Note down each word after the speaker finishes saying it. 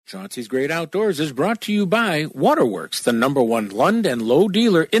Chauncey's Great Outdoors is brought to you by Waterworks, the #1 Lund and Lowe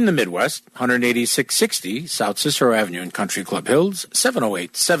dealer in the Midwest, 18660 South Cicero Avenue in Country Club Hills,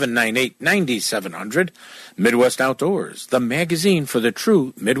 708-798-9700. Midwest Outdoors, the magazine for the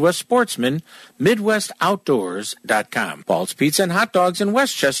true Midwest sportsman, MidwestOutdoors.com. Paul's Pizza and Hot Dogs in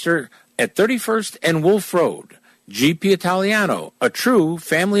Westchester at 31st and Wolf Road. GP Italiano, a true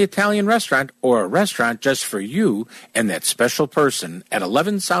family Italian restaurant or a restaurant just for you and that special person at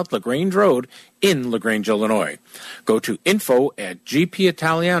 11 South LaGrange Road in LaGrange, Illinois. Go to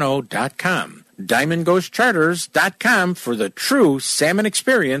info@gpitaliano.com. DiamondGhostCharters.com for the true salmon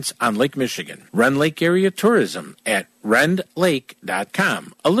experience on Lake Michigan. Rend Lake Area Tourism at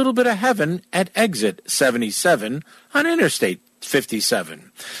rendlake.com. A little bit of heaven at exit 77 on Interstate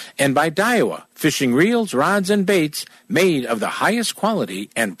 57. And by Daiwa, fishing reels, rods, and baits made of the highest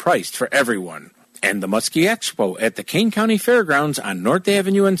quality and priced for everyone. And the Muskie Expo at the Kane County Fairgrounds on North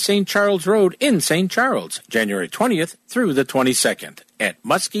Avenue and St. Charles Road in St. Charles, January 20th through the 22nd at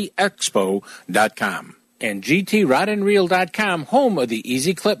muskieexpo.com. And GTRodandReel.com, home of the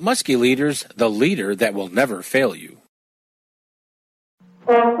Easy Clip Muskie Leaders, the leader that will never fail you.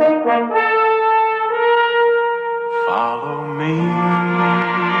 Follow me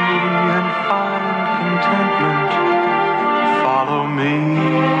and find contentment. Follow me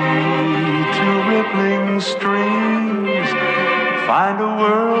to rippling streams. Find a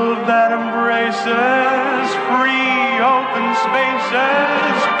world that embraces free open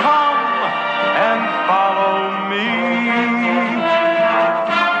spaces. Come and follow me.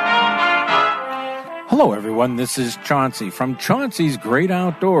 Hello, everyone. This is Chauncey from Chauncey's Great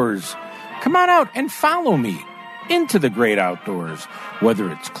Outdoors. Come on out and follow me into the great outdoors,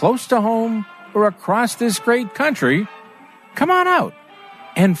 whether it's close to home or across this great country. Come on out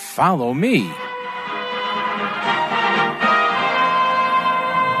and follow me.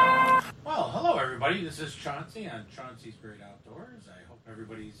 Well, hello everybody. This is Chauncey on Chauncey's Great Outdoors. I hope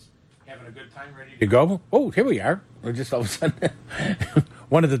everybody's having a good time, ready to go. Oh, here we are. We're just all of a sudden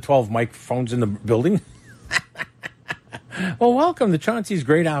one of the 12 microphones in the building. Well, welcome to Chauncey's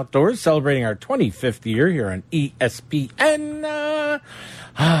Great Outdoors, celebrating our 25th year here on ESPN.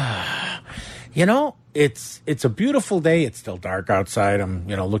 You know, it's a beautiful day. It's still dark outside. I'm,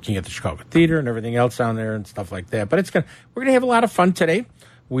 looking at the Chicago Theater and everything else down there and stuff like that. But we're gonna have a lot of fun today.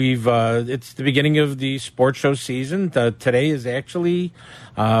 It's the beginning of the sports show season. Today is actually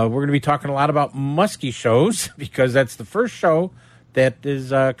we're going to be talking a lot about muskie shows because that's the first show that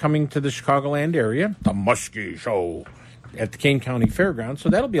is coming to the Chicagoland area, the Muskie Show at the Kane County Fairgrounds. So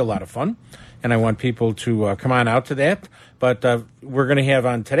that'll be a lot of fun, and I want people to come on out to that. But we're going to have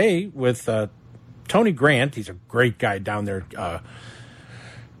on today with Tony Grant. He's a great guy down there.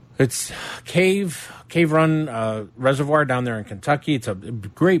 It's Cave Run Reservoir down there in Kentucky. It's a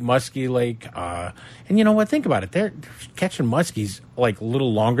great muskie lake. And you know what? Think about it. They're catching muskies like a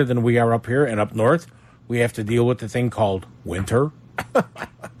little longer than we are up here, and up north we have to deal with the thing called winter,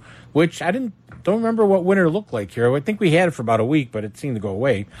 which I don't remember what winter looked like here. I think we had it for about a week, but it seemed to go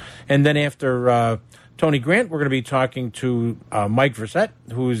away. And then after Tony Grant, we're going to be talking to Mike Versett,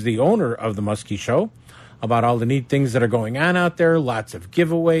 who is the owner of the Muskie Show, about all the neat things that are going on out there. Lots of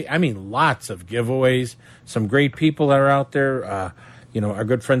giveaways. Some great people that are out there. Our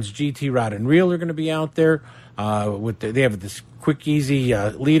good friends GT Rod and Reel are going to be out there. They have this quick, easy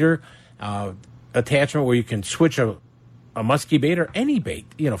leader attachment where you can switch a muskie bait or any bait,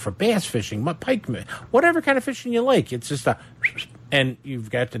 for bass fishing, pike, whatever kind of fishing you like. It's just and you've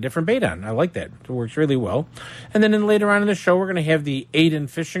got a different bait on. I like that. It works really well. And then later on in the show, we're going to have the Aiden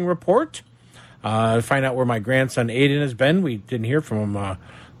Fishing Report. Find out where my grandson Aiden has been. We didn't hear from him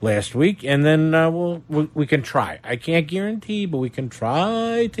last week. And then we can try. I can't guarantee, but we can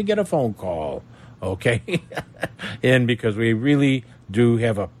try to get a phone call. Okay? And because we really do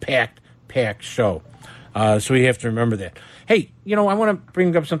have a packed show. So we have to remember that. Hey, I want to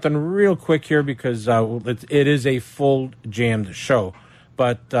bring up something real quick here because it is a full jammed show.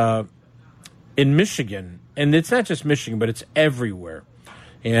 But in Michigan, and it's not just Michigan, but it's everywhere.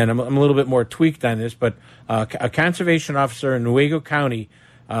 And I'm a little bit more tweaked on this, but a conservation officer in Newaygo County,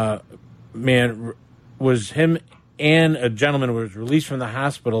 was him and a gentleman was released from the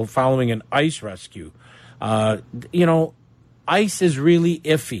hospital following an ice rescue. Ice is really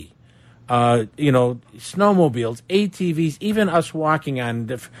iffy. Snowmobiles, ATVs, even us walking on,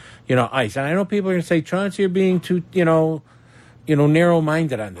 ice. And I know people are going to say, Chauncey, you're being too,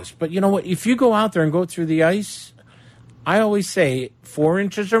 narrow-minded on this. But you know what? If you go out there and go through the ice, I always say 4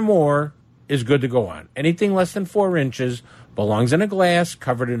 inches or more is good to go on. Anything less than 4 inches belongs in a glass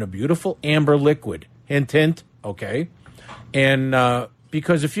covered in a beautiful amber liquid. Hint, hint, okay? And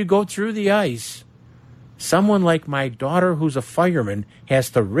Because if you go through the ice, someone like my daughter who's a fireman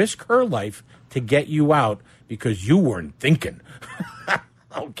has to risk her life to get you out because you weren't thinking.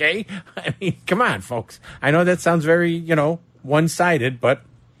 Okay? I mean, come on, folks. I know that sounds very, one-sided, but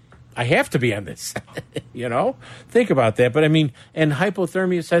I have to be on this. Think about that. But I mean, and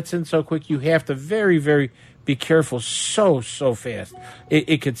hypothermia sets in so quick, you have to very, very be careful so fast.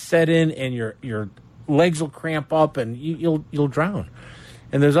 It could set in and your legs will cramp up and you'll drown.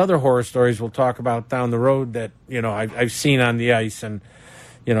 And there's other horror stories we'll talk about down the road that, I've seen on the ice. And,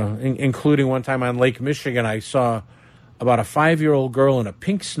 including one time on Lake Michigan, I saw about a 5-year-old girl in a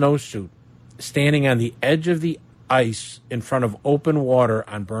pink snowsuit standing on the edge of the ice in front of open water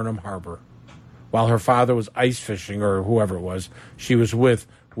on Burnham Harbor while her father was ice fishing, or whoever it was she was with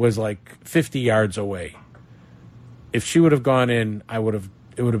was like 50 yards away. If she would have gone in, it would have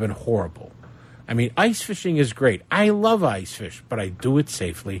been horrible. I mean, ice fishing is great. I love ice fish, but I do it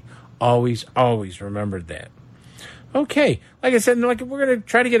safely. Always remembered that. Okay, like I said, we're going to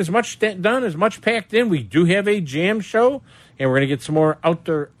try to get as much done, as much packed in. We do have a jam show, and we're going to get some more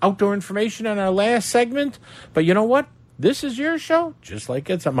outdoor information on our last segment. But you know what? This is your show, just like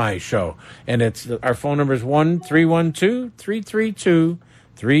it's my show. And our phone number is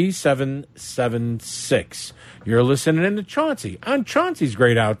 1-312-332-3776. You're listening in to Chauncey on Chauncey's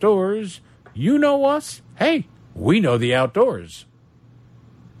Great Outdoors. You know us. Hey, we know the outdoors.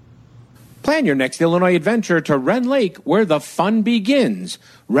 Plan your next Illinois adventure to Wren Lake, where the fun begins.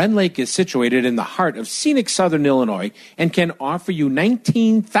 Wren Lake is situated in the heart of scenic southern Illinois and can offer you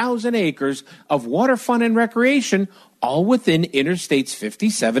 19,000 acres of water fun and recreation, all within Interstates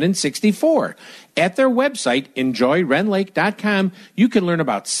 57 and 64. At their website, enjoywrenlake.com, you can learn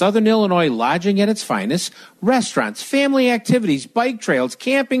about Southern Illinois lodging at its finest, restaurants, family activities, bike trails,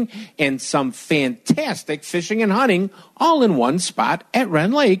 camping, and some fantastic fishing and hunting, all in one spot at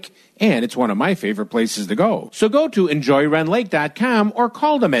Wren Lake. And it's one of my favorite places to go. So go to enjoywrenlake.com or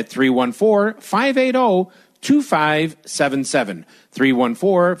call them at 314-580-2577.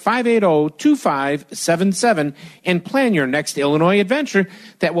 314-580-2577 and plan your next Illinois adventure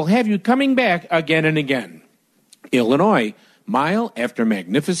that will have you coming back again and again. Illinois, mile after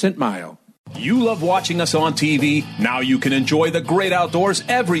magnificent mile. You love watching us on TV? Now you can enjoy the great outdoors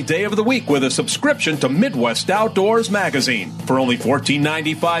every day of the week with a subscription to Midwest Outdoors Magazine. For only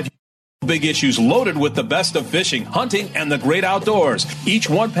 $14.95, big issues loaded with the best of fishing, hunting, and the great outdoors. Each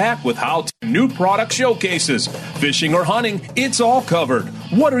one packed with how-to new product showcases. Fishing or hunting, it's all covered.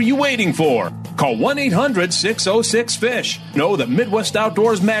 What are you waiting for? Call 1-800-606-FISH. Know that Midwest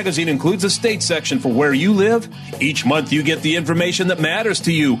Outdoors Magazine includes a state section for where you live. Each month you get the information that matters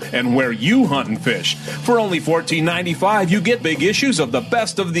to you and where you hunt and fish. For only $14.95, you get big issues of the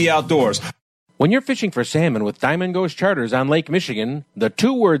best of the outdoors. When you're fishing for salmon with Diamond Ghost Charters on Lake Michigan, the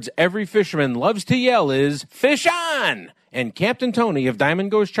 2 words every fisherman loves to yell is, "Fish on!" And Captain Tony of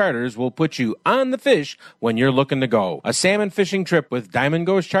Diamond Ghost Charters will put you on the fish when you're looking to go. A salmon fishing trip with Diamond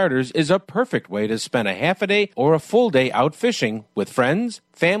Ghost Charters is a perfect way to spend a half a day or a full day out fishing with friends,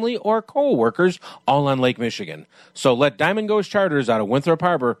 family, or co-workers all on Lake Michigan. So let Diamond Ghost Charters out of Winthrop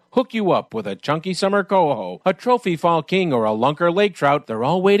Harbor hook you up with a chunky summer coho, a trophy fall king, or a lunker lake trout. They're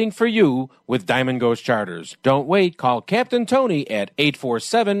all waiting for you with Diamond Ghost Charters. Don't wait. Call Captain Tony at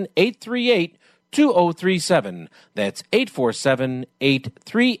 847-838-2037. That's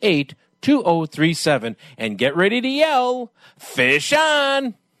 847-838-2037. And get ready to yell, "Fish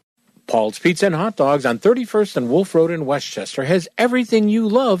on!" Paul's Pizza and Hot Dogs on 31st and Wolf Road in Westchester has everything you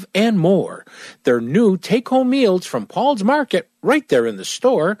love and more. Their new take-home meals from Paul's Market right there in the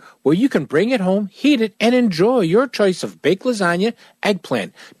store, where you can bring it home, heat it, and enjoy your choice of baked lasagna,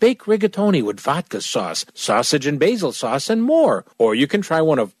 eggplant, baked rigatoni with vodka sauce, sausage and basil sauce, and more. Or you can try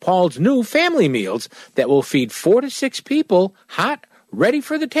one of Paul's new family meals that will feed 4 to 6 people, hot, ready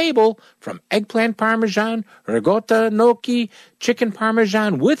for the table, from eggplant parmesan, ricotta gnocchi, chicken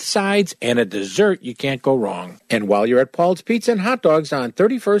parmesan with sides, and a dessert you can't go wrong. And while you're at Paul's Pizza and Hot Dogs on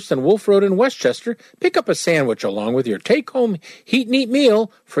 31st and Wolf Road in Westchester, pick up a sandwich along with your take-home heat and eat meal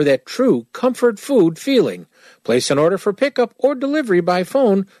for that true comfort food feeling. Place an order for pickup or delivery by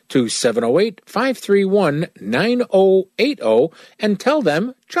phone to 708-531-9080 and tell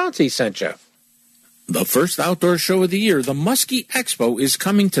them Chauncey sent you. The first outdoor show of the year, the Muskie Expo, is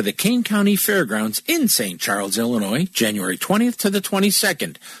coming to the Kane County Fairgrounds in St. Charles, Illinois, January 20th to the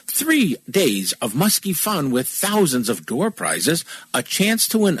 22nd. 3 days of muskie fun with thousands of door prizes, a chance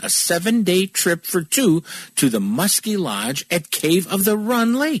to win a 7-day trip for 2 to the Muskie Lodge at Cave of the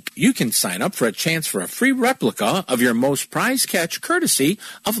Run Lake. You can sign up for a chance for a free replica of your most prized catch courtesy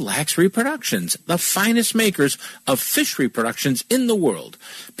of Lax Reproductions, the finest makers of fish reproductions in the world.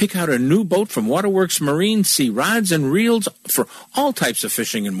 Pick out a new boat from Waterworks Marine, see rods and reels for all types of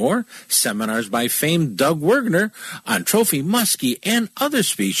fishing and more. Seminars by famed Doug Wergner on trophy muskie and other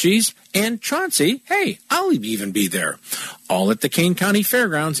species. And Chauncey, hey, I'll even be there. All at the Kane County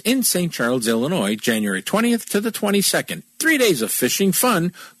Fairgrounds in St. Charles, Illinois, January 20th to the 22nd. 3 days of fishing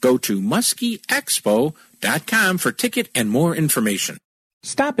fun. Go to muskieexpo.com for ticket and more information.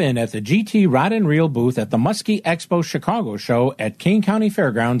 Stop in at the GT Rod and Reel booth at the Muskie Expo Chicago show at Kane County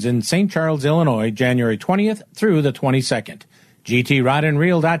Fairgrounds in St. Charles, Illinois, January 20th through the 22nd.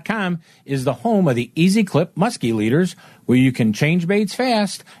 GTRodandReel.com is the home of the Easy Clip Muskie Leaders, where you can change baits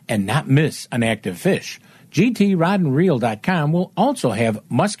fast and not miss an active fish. GTRodandReel.com will also have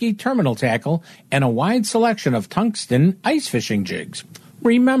muskie terminal tackle and a wide selection of tungsten ice fishing jigs.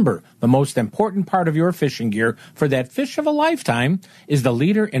 Remember, the most important part of your fishing gear for that fish of a lifetime is the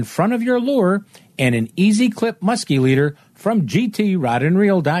leader in front of your lure, and an Easy Clip Muskie Leader from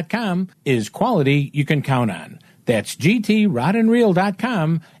GTRodandReel.com is quality you can count on. That's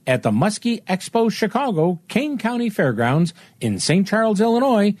GTRodandReel.com at the Muskie Expo Chicago, Kane County Fairgrounds in St. Charles,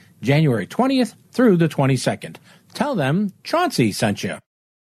 Illinois, January 20th through the 22nd. Tell them Chauncey sent you.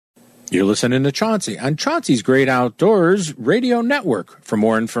 You're listening to Chauncey on Chauncey's Great Outdoors Radio Network. For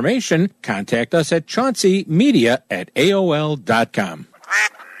more information, contact us at chaunceymedia@aol.com.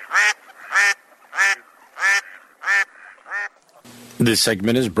 This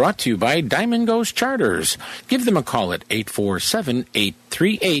segment is brought to you by Diamond Ghost Charters. Give them a call at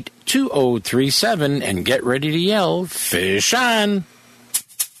 847-838-2037 and get ready to yell, fish on!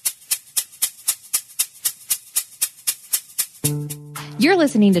 You're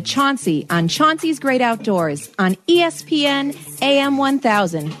listening to Chauncey on Chauncey's Great Outdoors on ESPN AM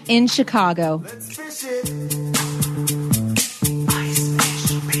 1000 in Chicago. Let's fish it.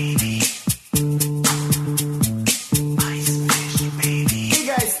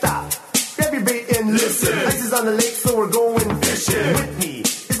 Ice is on the lake, so we're going fishing. With me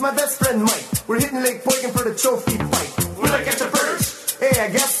is my best friend Mike. We're hitting Lake Boykin for the trophy fight. Will I catch a first? Hey, I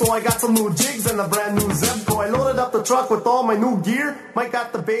guess so. I got some new jigs and a brand new Zebco. I loaded up the truck with all my new gear. Mike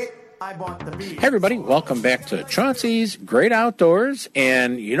got the bait. I bought the beat. Hey, everybody. Welcome back to Chauncey's Great Outdoors.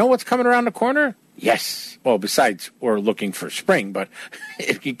 And you know what's coming around the corner? Yes. Well, besides we're looking for spring, but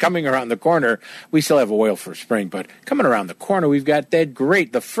if you're coming around the corner, we still have oil for spring. But coming around the corner, we've got that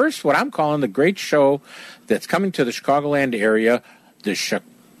great, the first, what I'm calling the great show that's coming to the Chicagoland area, the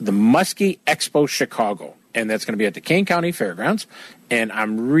Muskie Expo Chicago. And that's going to be at the Kane County Fairgrounds. And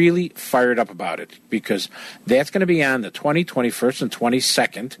I'm really fired up about it because that's going to be on the 20th, 21st, and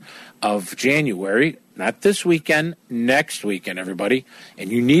 22nd of January. Not this weekend, next weekend, everybody. And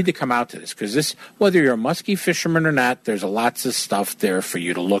you need to come out to this because this, whether you're a muskie fisherman or not, there's lots of stuff there for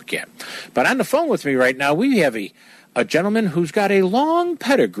you to look at. But on the phone with me right now, we have a gentleman who's got a long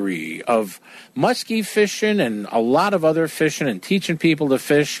pedigree of muskie fishing and a lot of other fishing and teaching people to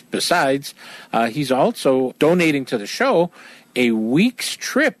fish. Besides, he's also donating to the show a week's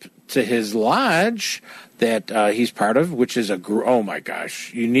trip to his lodge that he's part of, which is oh my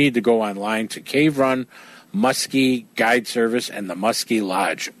gosh, you need to go online to Cave Run Muskie Guide Service and the Muskie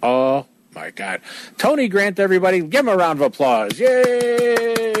Lodge. Oh my God. Tony Grant, everybody, give him a round of applause.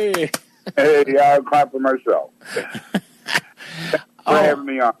 Yay! Hey, I'll clap for myself. For having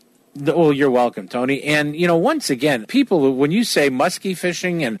me on. Well, you're welcome, Tony. And, you know, once again, people, when you say muskie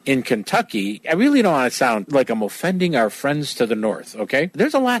fishing and in Kentucky, I really don't want to sound like I'm offending our friends to the north, okay?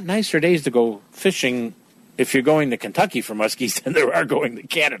 There's a lot nicer days to go fishing if you're going to Kentucky for muskies than there are going to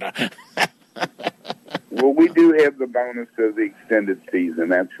Canada. Well, we do have the bonus of the extended season,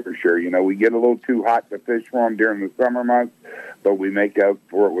 that's for sure. You know, we get a little too hot to fish for them during the summer months, but we make up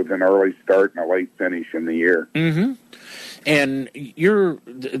for it with an early start and a late finish in the year. Mm-hmm. And you're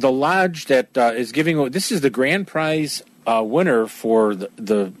the lodge that is giving, this is the grand prize winner for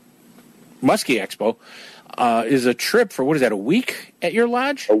the Muskie Expo, is a trip for, what is that, a week at your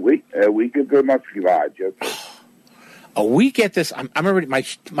lodge? A week at the Muskie Lodge, yes. A week at this, I'm already,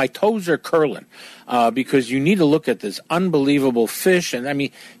 my toes are curling because you need to look at this unbelievable fish. And I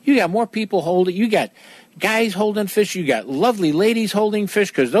mean, you got more people holding, you got guys holding fish, you got lovely ladies holding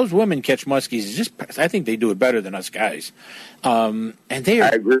fish because those women catch muskies. I think they do it better than us guys. And they are.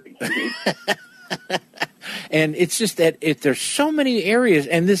 I agree. And it's just that there's so many areas,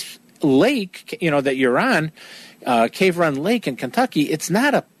 and this lake, that you're on, Cave Run Lake in Kentucky, it's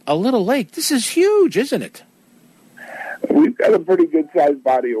not a little lake. This is huge, isn't it? We've got a pretty good-sized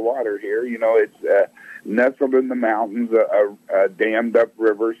body of water here. It's nestled in the mountains, a dammed-up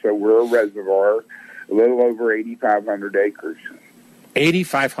river, so we're a reservoir, a little over 8,500 acres.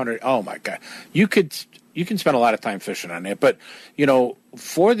 8,500. Oh, my God. You can spend a lot of time fishing on it. But,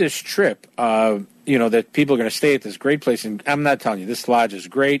 for this trip, that people are going to stay at this great place, and I'm not telling you, this lodge is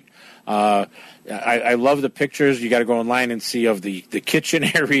great. I love the pictures. You got to go online and see of the kitchen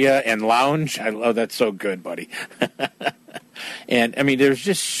area and lounge. I love that. So good, buddy. And I mean, there's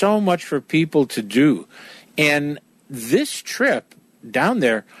just so much for people to do. And this trip down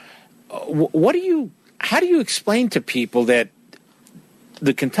there, how do you explain to people that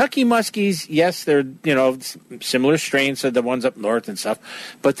the Kentucky Muskies, yes, they're, similar strains to the ones up north and stuff,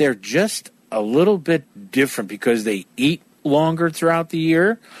 but they're just a little bit different because they eat longer throughout the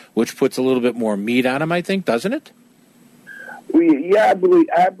year, which puts a little bit more meat on them, I think, doesn't it? I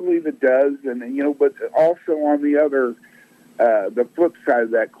believe it does, and but also on the flip side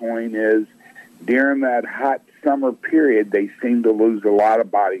of that coin is during that hot summer period, they seem to lose a lot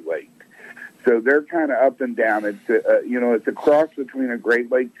of body weight. So they're kind of up and down. It's it's a cross between a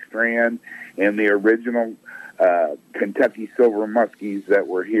Great Lakes strand and the original Kentucky silver muskies that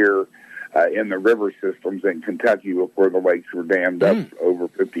were here in the river systems in Kentucky before the lakes were dammed up over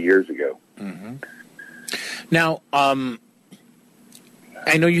 50 years ago. Mm-hmm. Now, I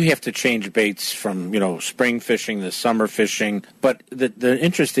know you have to change baits from, spring fishing to summer fishing, but the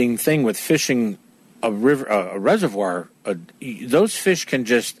interesting thing with fishing a reservoir, those fish can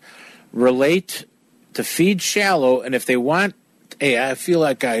just relate to feed shallow, and if they want, hey, I feel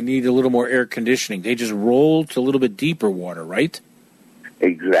like I need a little more air conditioning, they just roll to a little bit deeper water, right?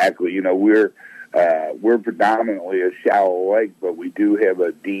 Exactly. We're predominantly a shallow lake, but we do have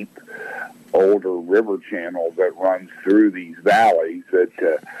a deep, older river channel that runs through these valleys that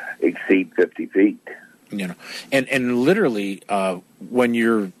exceed 50 feet. And literally, when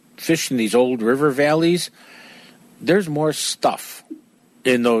you're fishing these old river valleys, there's more stuff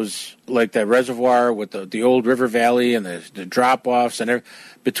in those, like that reservoir with the old river valley and the drop-offs and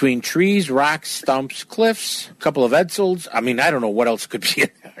between trees, rocks, stumps, cliffs, a couple of Edsels. I mean, I don't know what else could be in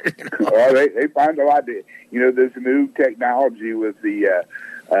there. Well, they find a lot. This new technology with the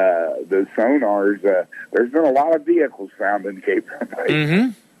sonars. There's been a lot of vehicles found in Cape Run Lake. Mm-hmm.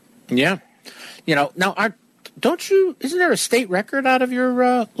 Yeah. Now, isn't there a state record out of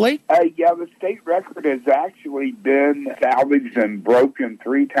your lake? Yeah, the state record has actually been salvaged and broken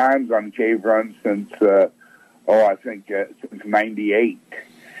 3 times on Cave Run since, I think since 98.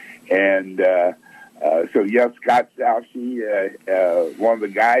 And so, yes, Scott Salshi, one of the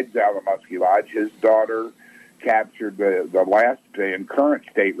guides out of the Muskie Lodge, his daughter captured the last and current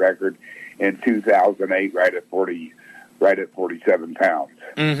state record in 2008, right at 47 pounds.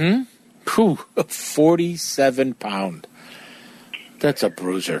 Mm-hmm. Whew, 47 pound. That's a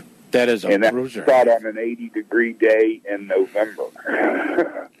bruiser. That is a bruiser. And that caught on an 80-degree day in November.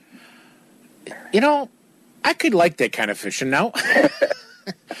 I could like that kind of fishing now.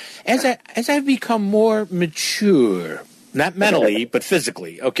 As I've become more mature, not mentally, but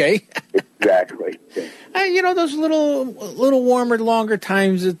physically, okay? Exactly. Those little warmer, longer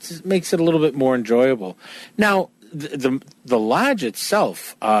times, it makes it a little bit more enjoyable. Now, the lodge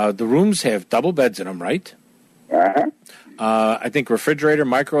itself, the rooms have double beds in them, right? Uh-huh. I think refrigerator,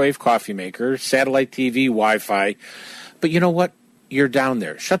 microwave, coffee maker, satellite TV, Wi-Fi. But you know what? You're down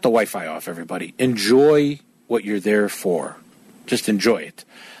there. Shut the Wi-Fi off, everybody. Enjoy what you're there for. Just enjoy it.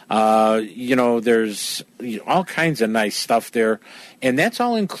 There's all kinds of nice stuff there. And that's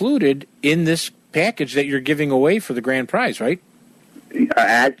all included in this package that you're giving away for the grand prize, right?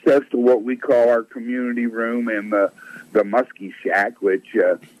 Access to what we call our community room and the Muskie Shack, which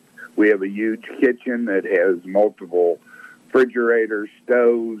we have a huge kitchen that has multiple refrigerators,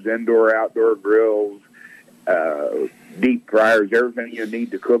 stoves, indoor-outdoor grills, deep fryers, everything you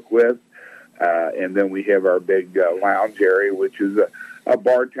need to cook with. And then we have our big lounge area, which is a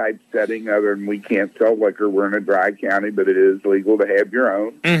bar-type setting. Other than we can't sell liquor, we're in a dry county, but it is legal to have your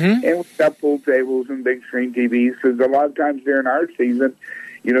own. Mm-hmm. And we've got pool tables and big screen TVs, because a lot of times during our season,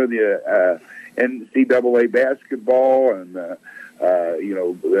 the NCAA basketball and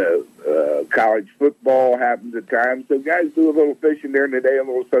college football happens at times. So guys do a little fishing during the day, a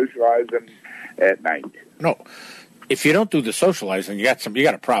little socializing at night. No. if you don't do the socializing, you got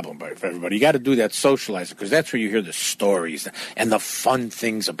a problem for everybody. You got to do that socializing, because that's where you hear the stories and the fun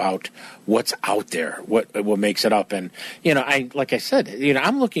things about what's out there, what makes it up. And like I said,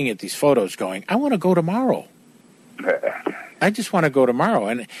 I'm looking at these photos, going, I want to go tomorrow. I just want to go tomorrow,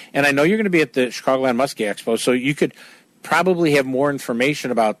 and I know you're going to be at the Chicagoland Muskie Expo, so you could probably have more information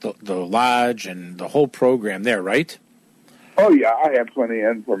about the lodge and the whole program there, right? Oh, yeah, I have plenty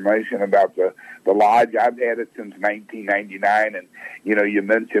of information about the lodge. I've had it since 1999, and, you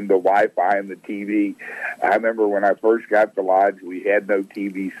mentioned the Wi-Fi and the TV. I remember when I first got the lodge, we had no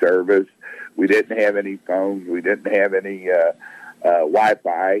TV service. We didn't have any phones. We didn't have any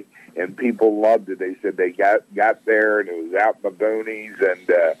Wi-Fi, and people loved it. They said they got there, and it was out in the boonies,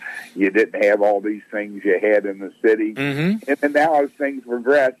 and you didn't have all these things you had in the city. Mm-hmm. And then now as things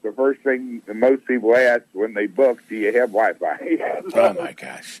progress, the first thing that most people ask when they book, do you have Wi-Fi? Oh, my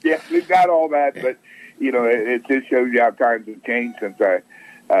gosh. Yeah, we've got all that, but, it just shows you how times have changed since I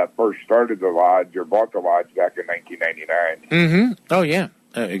first started the lodge or bought the lodge back in 1999. Mm-hmm. Oh, yeah,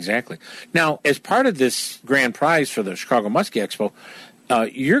 exactly. Now, as part of this grand prize for the Chicago Muskie Expo,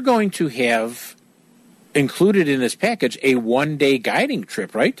 you're going to have included in this package a one-day guiding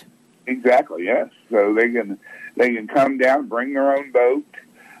trip, right? Exactly, yes. So they can come down, bring their own boat,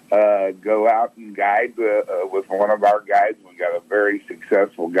 go out and guide with one of our guides. We've got a very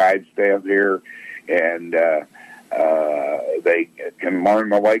successful guide staff here, and they can learn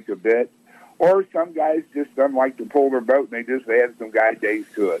the lake a bit. Or some guys just don't like to pull their boat, and they just add some guide days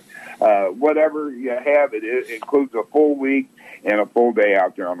to it. Whatever you have, it includes a full week and a full day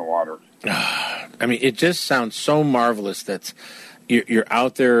out there on the water. I mean, it just sounds so marvelous that you're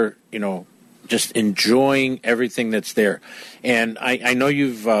out there, just enjoying everything that's there. And I know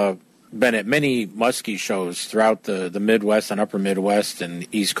you've been at many muskie shows throughout the Midwest and Upper Midwest and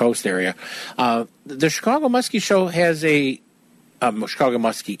East Coast area. The Chicago Muskie Show has Chicago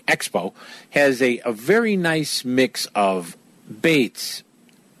Muskie Expo has a very nice mix of baits,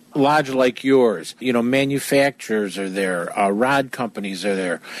 lodge like yours, manufacturers are there, rod companies are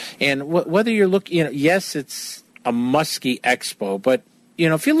there. And whether you're looking, yes, it's a Muskie Expo, but,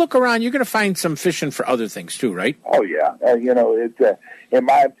 if you look around, you're going to find some fishing for other things too, right? Oh, yeah. It's, in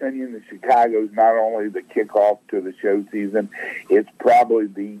my opinion, the Chicago's not only the kickoff to the show season, it's probably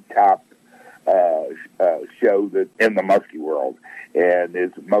the top show that in the muskie world, and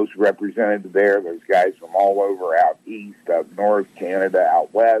it's most represented there. There's guys from all over, out east, up north, Canada,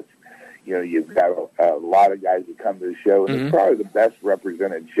 out west. You've got a lot of guys that come to the show, and it's probably the best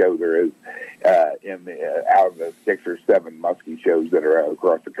represented show there is out of the 6 or 7 muskie shows that are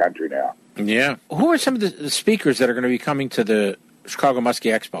across the country now. Yeah. Who are some of the speakers that are going to be coming to the Chicago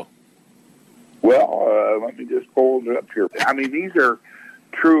Muskie Expo? Well, let me just pull it up here. I mean, these are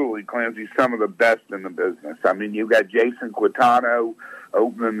truly, Clancy, some of the best in the business. I mean, you've got Jason Quintano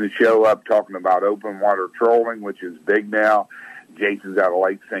opening the show up, talking about open water trolling, which is big now. Jason's out of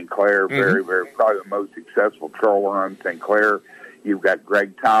Lake St. Clair, very, very, probably the most successful troller on St. Clair. You've got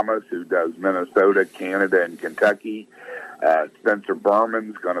Greg Thomas, who does Minnesota, Canada, and Kentucky. Spencer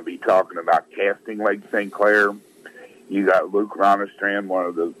Berman's going to be talking about casting Lake St. Clair. You got Luke Ronestrand, one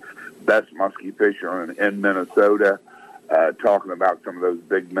of the best muskie fishermen in Minnesota, talking about some of those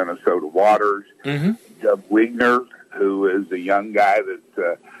big Minnesota waters. Doug Wigner, who is a young guy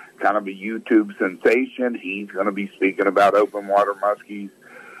that's kind of a YouTube sensation. He's going to be speaking about open water muskies.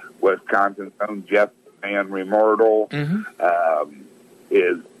 Wisconsin's own Jeff Van Remortel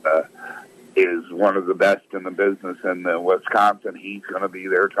is one of the best in the business in Wisconsin. He's going to be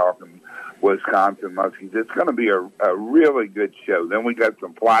there talking Wisconsin muskies. It's going to be a really good show. Then we got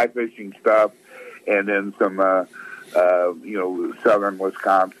some fly fishing stuff, and then some southern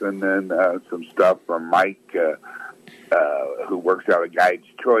Wisconsin, and some stuff from Mike, who works out of Guide's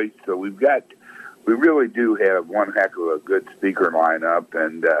Choice. So we really do have one heck of a good speaker lineup,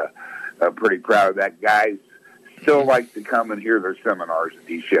 and I'm pretty proud of that. Guys still like to come and hear their seminars at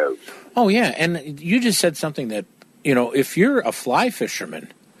these shows. Oh, yeah, and you just said something that, if you're a fly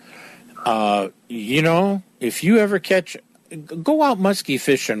fisherman, if you ever go out muskie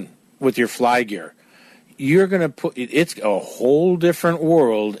fishing with your fly gear, you're going to it's a whole different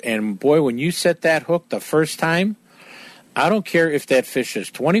world, and boy, when you set that hook the first time, I don't care if that fish is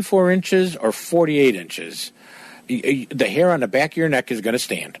 24 inches or 48 inches. The hair on the back of your neck is going to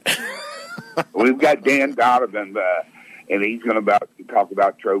stand. We've got Dan Donovan, and he's going to talk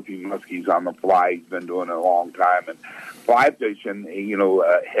about trophy muskies on the fly. He's been doing it a long time. And fly fishing,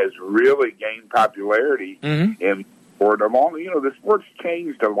 has really gained popularity in sport. The sport's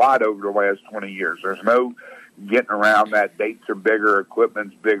changed a lot over the last 20 years. There's no getting around that. Baits are bigger,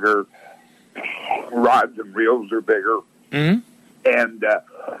 equipment's bigger. rods and reels are bigger. Mm-hmm. And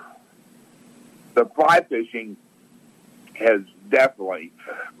the fly fishing has definitely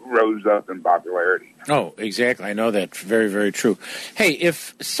rose up in popularity. Oh, exactly. I know that's very, very true. Hey,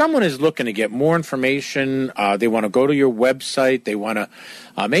 if someone is looking to get more information, they want to go to your website, they want to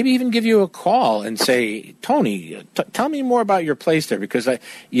maybe even give you a call and say, Tony, tell me more about your place there, because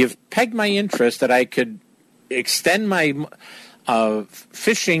you've pegged my interest that I could extend my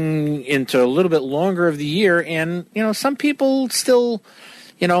fishing into a little bit longer of the year. And, some people still,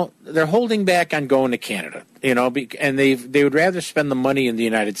 they're holding back on going to Canada, and they would rather spend the money in the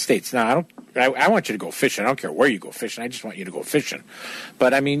United States. Now, I want you to go fishing. I don't care where you go fishing. I just want you to go fishing.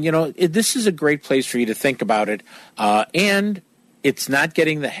 But, this is a great place for you to think about it. And it's not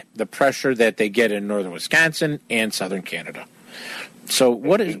getting the pressure that they get in northern Wisconsin and southern Canada. So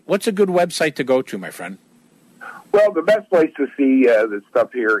what's a good website to go to, my friend? Well, the best place to see the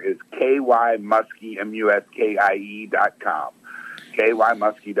stuff here is KYMuskie, MUSKIE.com.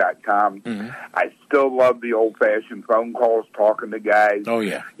 KYMuskie.com. Mm-hmm. I still love the old-fashioned phone calls, talking to guys. Oh,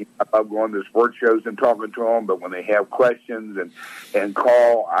 yeah. I love going to sport shows and talking to them, but when they have questions and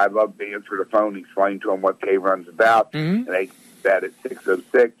call, I love to answer the phone, explain to them what K-Run's about, and they do that at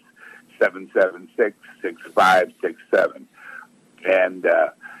 606-776-6567. And,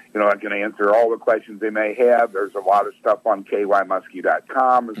 I can answer all the questions they may have. There's a lot of stuff on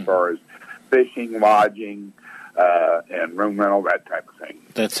KYMuskie.com as far as fishing, lodging, and room rental, that type of thing.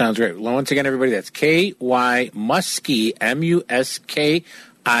 That sounds great. Well, once again, everybody, that's KYMuskie,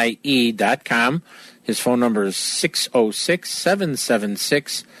 MUSKIE.com. His phone number is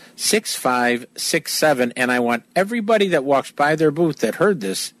 606-776-6567. And I want everybody that walks by their booth that heard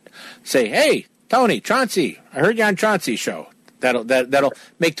this say, hey, Tony, Chauncey, I heard you on Chauncey's show. That'll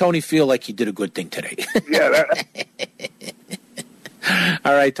make Tony feel like he did a good thing today. Yeah.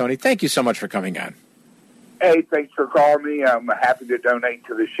 All right, Tony. Thank you so much for coming on. Hey, thanks for calling me. I'm happy to donate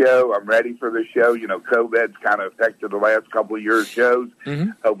to the show. I'm ready for the show. COVID's kind of affected the last couple of years' shows.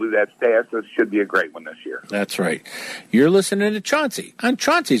 Mm-hmm. Hopefully that's past. This should be a great one this year. That's right. You're listening to Chauncey on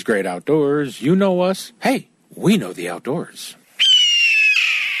Chauncey's Great Outdoors. You know us. Hey, we know the outdoors.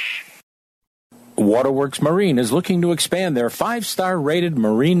 Waterworks Marine is looking to expand their 5-star rated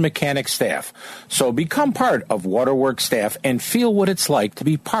marine mechanic staff. So become part of Waterworks staff and feel what it's like to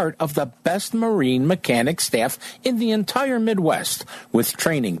be part of the best marine mechanic staff in the entire Midwest, with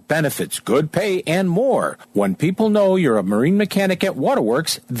training, benefits, good pay, and more. When people know you're a marine mechanic at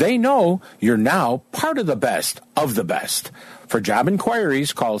Waterworks, they know you're now part of the best of the best. For job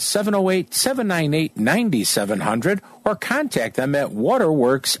inquiries, call 708-798-9700 or contact them at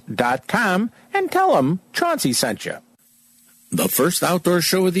waterworks.com and tell them Chauncey sent you. The first outdoor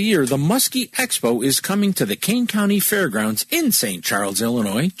show of the year, the Muskie Expo, is coming to the Kane County Fairgrounds in St. Charles,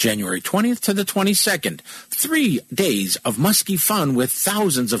 Illinois, January 20th to the 22nd. 3 days of muskie fun with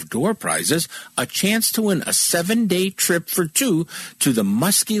thousands of door prizes, a chance to win a 7-day trip for 2 to the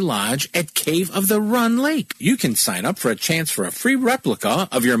Muskie Lodge at Cave of the Run Lake. You can sign up for a chance for a free replica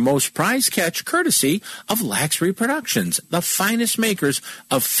of your most prized catch, courtesy of Lax Reproductions, the finest makers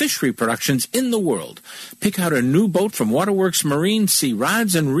of fish reproductions in the world. Pick out a new boat from Waterworks Marine, see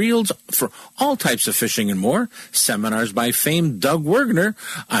rods and reels for all types of fishing and more. Seminars by famed Doug Wergner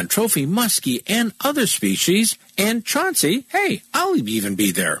on trophy muskie and other species. And Chauncey, hey, I'll even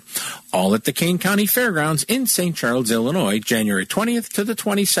be there. All at the Kane County Fairgrounds in St. Charles, Illinois, January 20th to the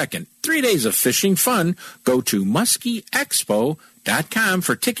 22nd. 3 days of fishing fun. Go to muskieexpo.com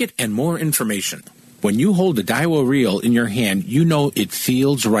for ticket and more information. When you hold a Daiwa reel in your hand, you know it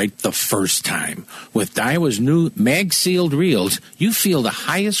feels right the first time. With Daiwa's new mag-sealed reels, you feel the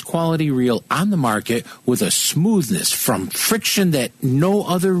highest quality reel on the market with a smoothness from friction that no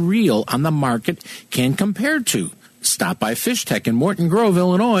other reel on the market can compare to. Stop by Fish Tech in Morton Grove,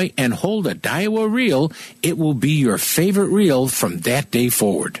 Illinois, and hold a Daiwa reel. It will be your favorite reel from that day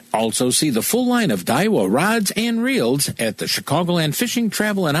forward. Also see the full line of Daiwa rods and reels at the Chicagoland Fishing,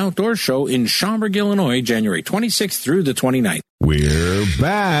 Travel, and Outdoor Show in Schaumburg, Illinois, January 26th through the 29th. We're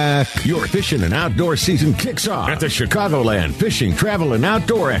back. Your fishing and outdoor season kicks off at the Chicagoland Fishing, Travel, and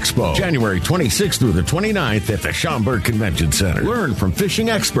Outdoor Expo, January 26th through the 29th at the Schaumburg Convention Center. Learn from fishing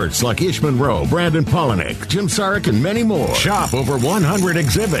experts like Ish Monroe, Brandon Polinick, Jim Sarek, and many more. Shop over 100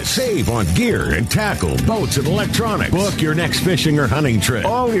 exhibits. Save on gear and tackle, boats, and electronics. Book your next fishing or hunting trip.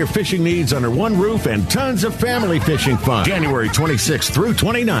 All your fishing needs under one roof and tons of family fishing fun. January 26th through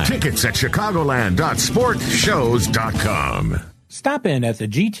 29th. Tickets at chicagoland.sportshows.com. Stop in at the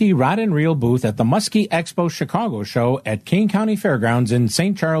GT Rod and Reel booth at the Muskie Expo Chicago Show at Kane County Fairgrounds in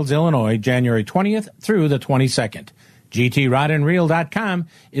St. Charles, Illinois, January 20th through the 22nd. GTRodandReel.com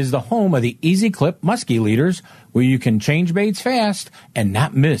is the home of the Easy Clip Muskie Leaders, where you can change baits fast and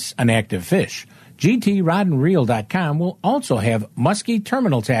not miss an active fish. GTRodandReel.com will also have muskie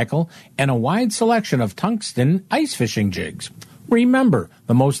terminal tackle and a wide selection of tungsten ice fishing jigs. Remember,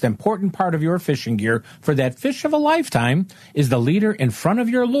 the most important part of your fishing gear for that fish of a lifetime is the leader in front of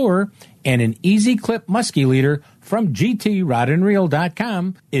your lure, and an Easy Clip Muskie Leader from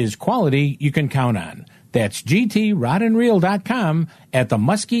GTRodandReel.com is quality you can count on. That's GTRodandReel.com at the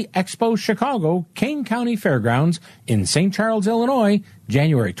Muskie Expo Chicago, Kane County Fairgrounds in St. Charles, Illinois,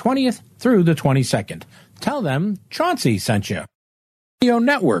 January 20th through the 22nd. Tell them Chauncey sent you. Radio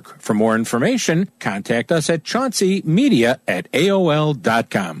Network. For more information, contact us at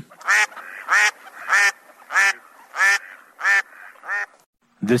chaunceymedia@aol.com.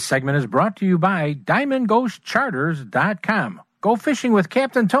 This segment is brought to you by DiamondGhostCharters.com. Go fishing with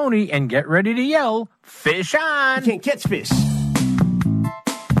Captain Tony and get ready to yell, fish on! You can't catch fish.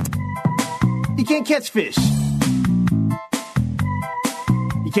 You can't catch fish.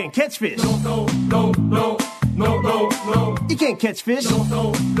 You can't catch fish. No. You can't catch fish.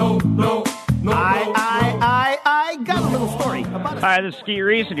 No. I got a little story about it. Hi, this is Ski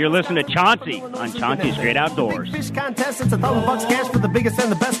Reese, and you're listening to Chauncey on Chauncey's Great Outdoors. Big fish contest, it's $1,000 cash for the biggest and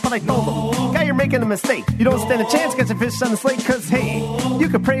the best, but I told them, guy, you're making a mistake. You don't stand a chance catching fish on the slate, cause hey, you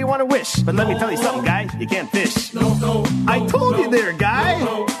can pray you want to wish, but let me tell you something, guy, you can't fish. I told you there, guy.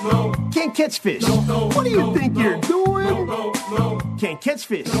 Can't catch fish. What do you think you're doing? Can't catch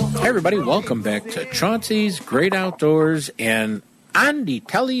fish. Hey everybody, welcome back to Chauncey's Great Outdoors, and on the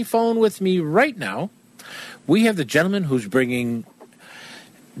telephone with me right now, we have the gentleman who's bringing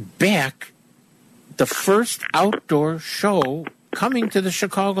back the first outdoor show coming to the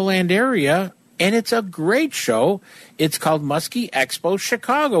Chicagoland area, and it's a great show. It's called Muskie Expo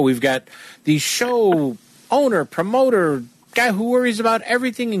Chicago. We've got the show owner, promoter, guy who worries about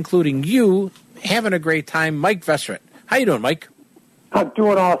everything, including you, having a great time, Mike Vessert. How you doing, Mike? I'm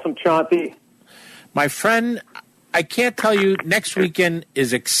doing awesome, Chauncey. My friend, I can't tell you, next weekend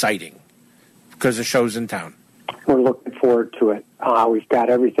is exciting because the show's in town. We're looking forward to it. We've got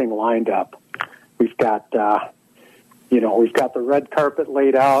everything lined up. We've got, we've got the red carpet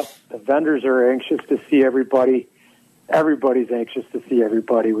laid out. The vendors are anxious to see everybody. Everybody's anxious to see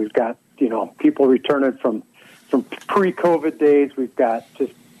everybody. We've got, people returning from pre-COVID days. We've got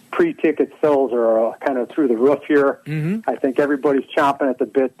just pre-ticket sales are kind of through the roof here. Mm-hmm. I think everybody's chomping at the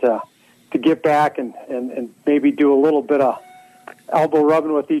bit to get back and maybe do a little bit of elbow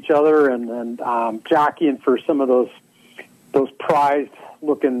rubbing with each other and jockeying for some of those prized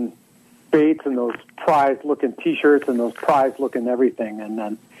looking baits and those prized looking T-shirts and those prized looking everything. And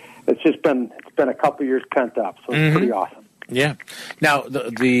then it's been a couple years pent up, so it's pretty awesome. Yeah. Now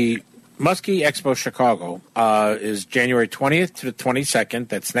the Muskie Expo Chicago is January 20th to the 22nd.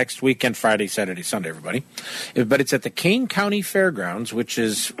 That's next weekend, Friday, Saturday, Sunday, everybody. But it's at the Kane County Fairgrounds, which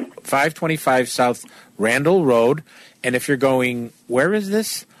is 525 South Randall Road. And if you're going, where is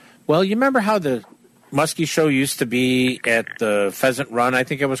this? Well, you remember how the Muskie show used to be at the Pheasant Run, I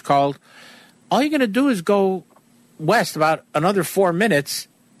think it was called? All you're going to do is go west about another 4 minutes,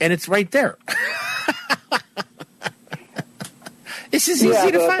 and it's right there. This is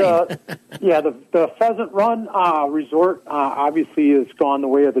easy to find. The Pheasant Run resort obviously has gone the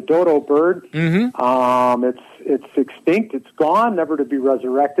way of the dodo bird. Mm-hmm. It's extinct. It's gone, never to be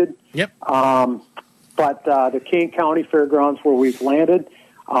resurrected. Yep. But the Kane County Fairgrounds, where we've landed,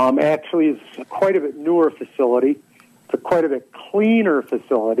 actually is quite a bit newer facility. It's quite a bit cleaner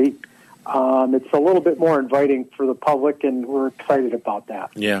facility. It's a little bit more inviting for the public, and we're excited about that.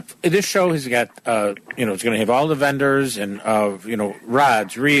 Yeah. This show has got, it's going to have all the vendors and,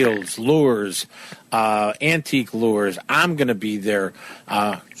 rods, reels, lures, antique lures. I'm going to be there.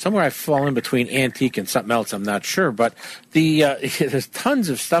 Somewhere I fall in between antique and something else, I'm not sure. But there's tons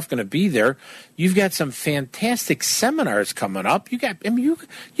of stuff going to be there. You've got some fantastic seminars coming up. You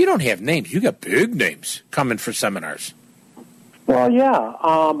don't have names. You got big names coming for seminars. Well, yeah.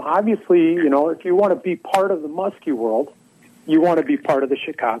 Obviously, if you want to be part of the muskie world, you want to be part of the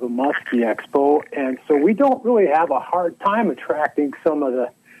Chicago Muskie Expo. And so we don't really have a hard time attracting some of the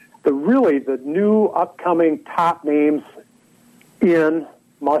new upcoming top names in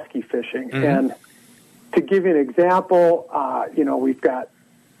muskie fishing. Mm-hmm. And to give you an example, we've got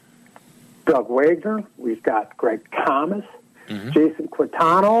Doug Wagner, we've got Greg Thomas, mm-hmm. Jason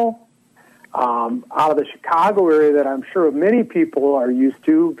Quintano, out of the Chicago area that I'm sure many people are used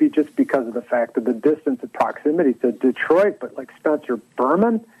to just because of the fact of the distance and proximity to Detroit, but like Spencer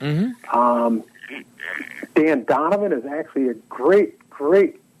Berman. Mm-hmm. Dan Donovan is actually a great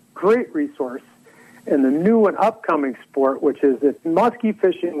resource and the new and upcoming sport, which is if muskie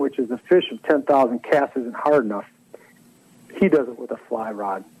fishing, which is a fish of 10,000 casts, isn't hard enough, he does it with a fly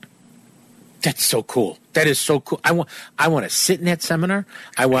rod. That's so cool. That is so cool. I want to sit in that seminar.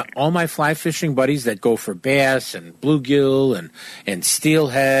 I want all my fly fishing buddies that go for bass and bluegill and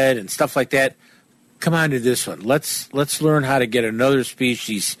steelhead and stuff like that. Come on to this one. Let's learn how to get another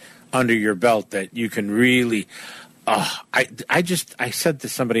species under your belt that you can really. I said to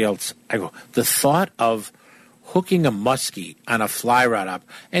somebody else, I go, the thought of hooking a muskie on a fly rod up,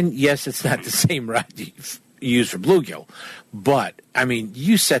 and yes, it's not the same rod you use for bluegill, but I mean,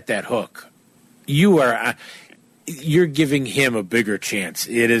 you set that hook. You're giving him a bigger chance.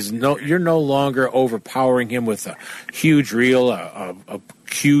 You're no longer overpowering him with a huge reel, a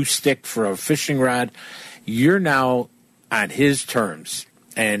cue stick for a fishing rod. You're now on his terms,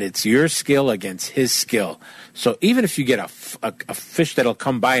 and it's your skill against his skill. So even if you get a fish that'll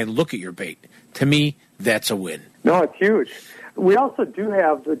come by and look at your bait, to me, that's a win. No, it's huge. We also do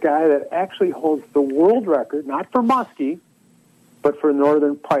have the guy that actually holds the world record, not for muskie, but for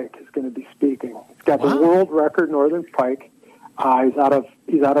northern pike is going to be speaking. He's got the world record northern pike. He's out of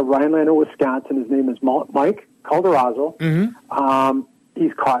Rhinelander, Wisconsin. His name is Mike Calderazzo. Mm-hmm.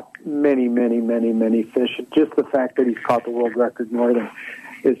 He's caught many, many, many, many fish. Just the fact that he's caught the world record northern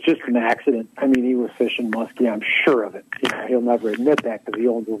is just an accident. I mean, he was fishing muskie. I'm sure of it. He'll never admit that because he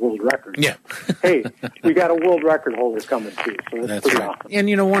owns the world record. Yeah. Hey, we got a world record holder coming too, so that's pretty right. awesome.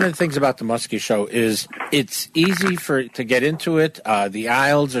 And one of the things about the muskie show is it's easy to get into it. The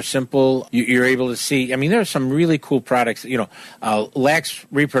aisles are simple. You're able to see. I mean, there are some really cool products. Lax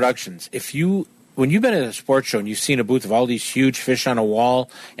Reproductions. When you've been at a sports show and you've seen a booth of all these huge fish on a wall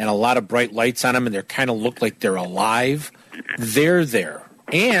and a lot of bright lights on them, and they kind of look like they're alive, they're there.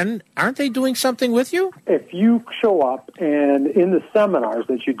 And aren't they doing something with you? If you show up, and in the seminars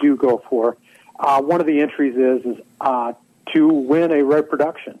that you do go for, one of the entries is to win a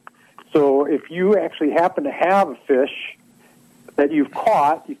reproduction. So if you actually happen to have a fish that you've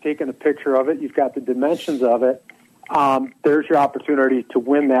caught, you've taken a picture of it, you've got the dimensions of it, there's your opportunity to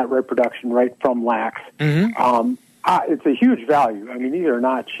win that reproduction right from Lax. Mm-hmm. It's a huge value. I mean, these are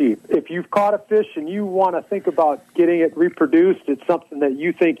not cheap. If you've caught a fish and you want to think about getting it reproduced, it's something that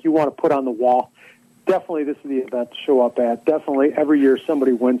you think you want to put on the wall, definitely this is the event to show up at. Definitely every year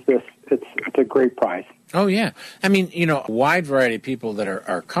somebody wins this. It's a great prize. Oh, yeah. I mean, a wide variety of people that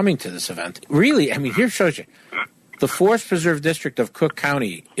are coming to this event. Really, I mean, here shows you. The Forest Preserve District of Cook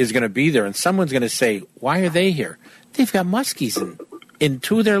County is going to be there, and someone's going to say, why are they here? They've got muskies in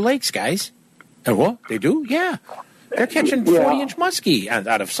two of their lakes, guys. And what? They do? Yeah. They're catching 40-inch muskie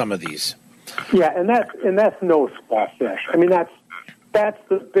out of some of these. Yeah, and that's no small fish. I mean, that's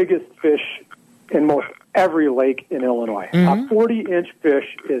the biggest fish in most every lake in Illinois. Mm-hmm. A 40-inch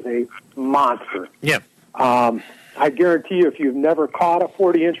fish is a monster. Yeah. I guarantee you, if you've never caught a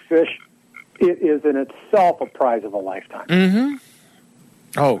 40-inch fish, it is in itself a prize of a lifetime. Mm-hmm.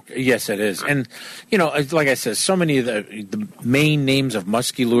 Oh, yes, it is. And, like I said, so many of the main names of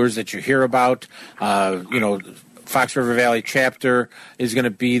muskie lures that you hear about, Fox River Valley chapter is going to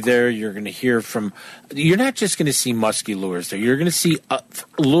be there. You're going to hear you're not just going to see muskie lures there. You're going to see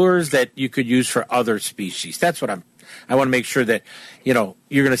lures that you could use for other species. That's what I want to make sure that, you're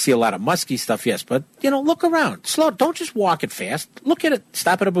going to see a lot of muskie stuff, yes, but, look around. Slow. Don't just walk it fast. Look at it.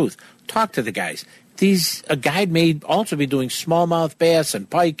 Stop at a booth. Talk to the guys. A guide may also be doing smallmouth bass and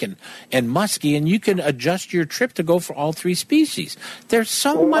pike and muskie, and you can adjust your trip to go for all three species. There's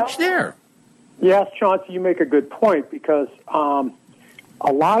so much there. Yes, Chauncey, you make a good point because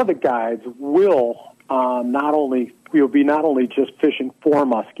a lot of the guides will not only just fishing for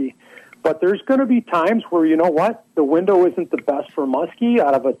muskie, but there's going to be times where, the window isn't the best for muskie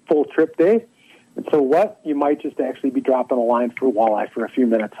out of a full trip day. And so you might just actually be dropping a line for walleye for a few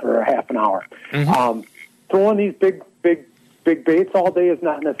minutes or a half an hour. Mm-hmm. Throwing these big baits all day is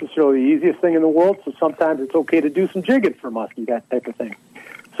not necessarily the easiest thing in the world, so sometimes it's okay to do some jigging for muskie, that type of thing.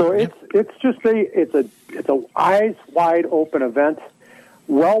 So it's just a eyes wide open event,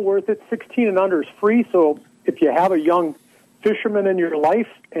 well worth it. 16 and under is free. So if you have a young fisherman in your life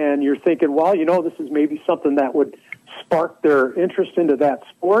and you're thinking, this is maybe something that would spark their interest into that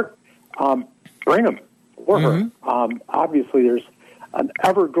sport, bring them or her. Obviously, there's an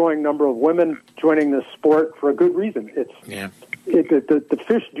ever growing number of women joining this sport for a good reason. The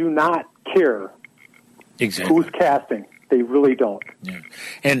fish do not care who's casting. They really don't. Yeah.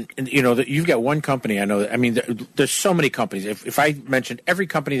 And you've got one company, I know. There's so many companies. If I mentioned every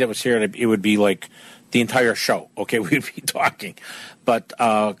company that was here, it would be like the entire show. Okay, we'd be talking. But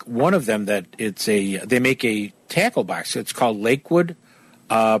one of them they make a tackle box. It's called Lakewood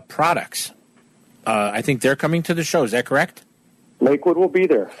Products. I think they're coming to the show. Is that correct? Lakewood will be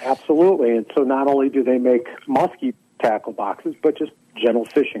there, absolutely. And so not only do they make muskie tackle boxes, but just general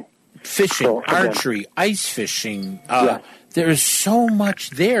fishing. Fishing, So, again, archery, ice fishing. Yes. There is so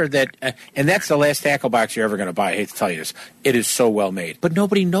much there that, and that's the last tackle box you're ever going to buy. I hate to tell you this. It is so well made. But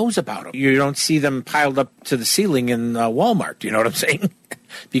nobody knows about them. You don't see them piled up to the ceiling in Walmart. Do you know what I'm saying?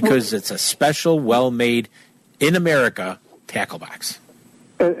 Because it's a special, well-made, in America, tackle box.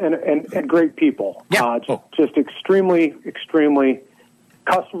 And great people. Yeah. Just extremely, extremely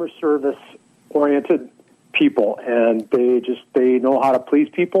customer service oriented people, and they know how to please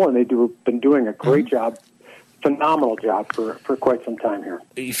people, and been doing a great job, phenomenal job for quite some time here.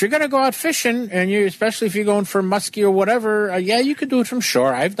 If you're going to go out fishing, and especially if you're going for muskie or whatever, you could do it from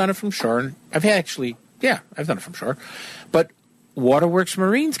shore. I've done it from shore, and I've done it from shore. But Waterworks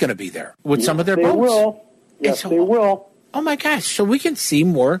Marine's going to be there with some of their boats. They will. Yes, they will. Oh my gosh! So we can see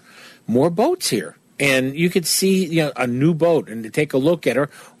more boats here, and you could see a new boat and to take a look at her,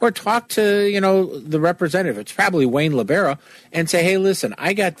 or talk to the representative. It's probably Wayne Libera, and say, hey, listen,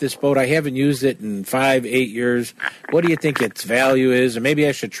 I got this boat. I haven't used it in 5-8 years. What do you think its value is? Or maybe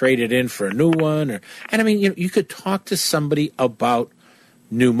I should trade it in for a new one. You could talk to somebody about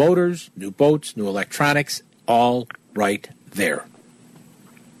new motors, new boats, new electronics, all right there.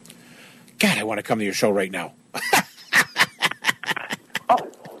 God, I want to come to your show right now.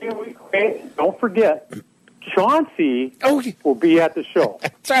 Don't forget, Chauncey will be at the show.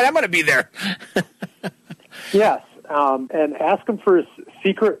 That's right, I'm going to be there. Yes, and ask him for his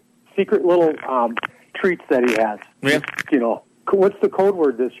secret little treats that he has. Yeah. What's the code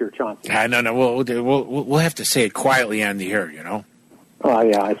word this year, Chauncey? No. We'll have to say it quietly on the air, Oh,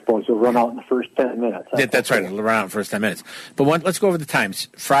 yeah, I suppose it'll run out in the first 10 minutes. That's right, it'll run out in the first 10 minutes. But let's go over the times.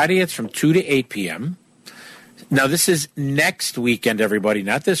 Friday, it's from 2 to 8 p.m., Now, this is next weekend, everybody,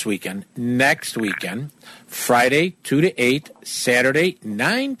 not this weekend. Next weekend. Friday, 2 to 8. Saturday,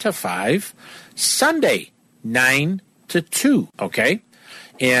 9 to 5. Sunday, 9 to 2. Okay?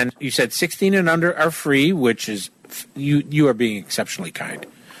 And you said 16 and under are free, which is, you are being exceptionally kind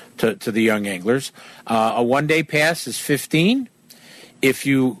to the young anglers. A one-day pass is 15. If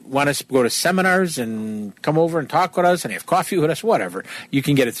you want to go to seminars and come over and talk with us and have coffee with us, whatever, you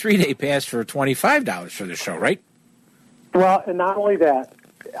can get a 3-day pass for $25 for the show, right? Well, and not only that,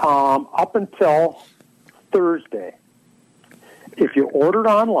 up until Thursday, if you ordered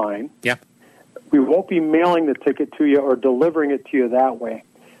online, we won't be mailing the ticket to you or delivering it to you that way,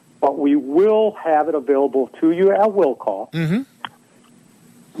 but we will have it available to you at will call. Mm-hmm.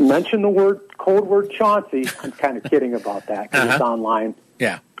 Mention the code word Chauncey. I'm kind of kidding about that because it's online.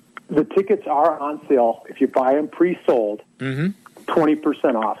 Yeah. The tickets are on sale. If you buy them pre-sold,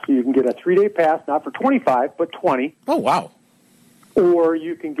 20% off. So you can get a 3-day pass, not for $25, but $20. Oh, wow. Or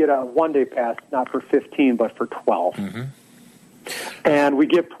you can get a one-day pass, not for $15, but for $12. Mm-hmm. And we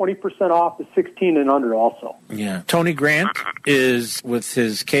give 20% off the 16 and under also. Yeah. Tony Grant is with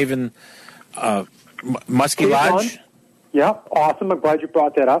his Caven Muskie Lodge. Yep, awesome. I'm glad you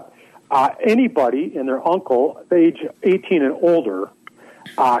brought that up. Anybody and their uncle, age 18 and older,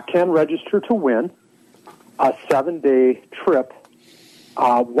 can register to win a 7-day trip,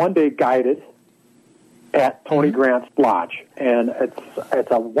 one-day guided at Tony Grant's Lodge. And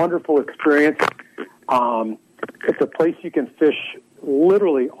it's a wonderful experience. It's a place you can fish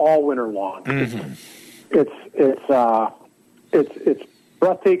literally all winter long. Mm-hmm. It's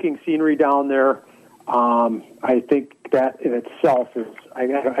breathtaking scenery down there. I think that in itself is, I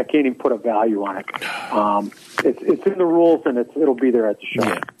can't even put a value on it. It's in the rules, and it'll be there at the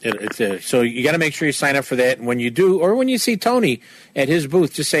show. Yeah, so you got to make sure you sign up for that. And when you do, or when you see Tony at his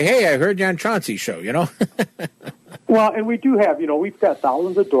booth, just say, hey, I heard you on Chauncey's show, Well, and we do have, we've got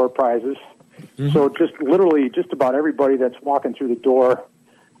thousands of door prizes. Mm-hmm. So just about everybody that's walking through the door,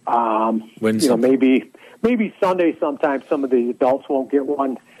 maybe Sunday sometimes some of the adults won't get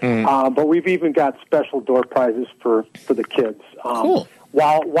one. But we've even got special door prizes for the kids. Cool.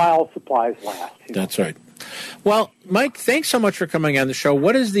 While supplies last. That's right. Well, Mike, thanks so much for coming on the show.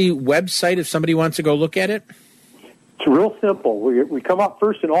 What is the website if somebody wants to go look at it? It's real simple. We come up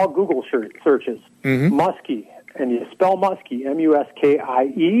first in all Google searches. Mm-hmm. Muskie, and you spell Muskie,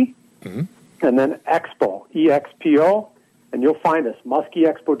 M-U-S-K-I-E, and then Expo, E-X-P-O, and you'll find us,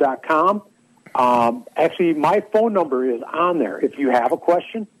 muskieexpo.com. Actually, my phone number is on there. If you have a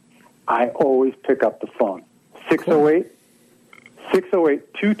question, I always pick up the phone.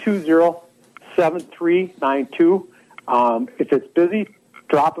 608-220-7392. If it's busy,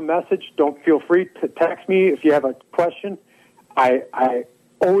 drop a message. Don't feel free to text me if you have a question. I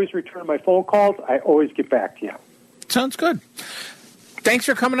always return my phone calls. I always get back to you. Sounds good. Thanks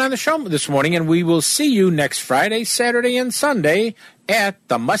for coming on the show this morning, and we will see you next Friday, Saturday, and Sunday at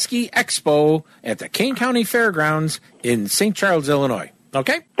the Muskie Expo at the Kane County Fairgrounds in St. Charles, Illinois.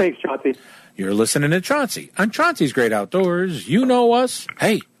 Okay? Thanks, Chauncey. You're listening to Chauncey on Chauncey's Great Outdoors. You know us.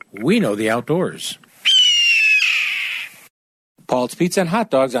 Hey, we know the outdoors. Paul's Pizza and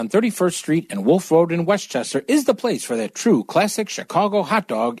Hot Dogs on 31st Street and Wolf Road in Westchester is the place for that true classic Chicago hot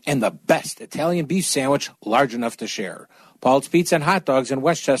dog and the best Italian beef sandwich large enough to share. Paul's Pizza and Hot Dogs in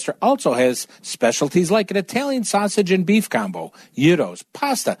Westchester also has specialties like an Italian sausage and beef combo, gyros,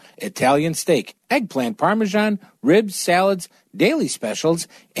 pasta, Italian steak, eggplant parmesan, ribs, salads, daily specials,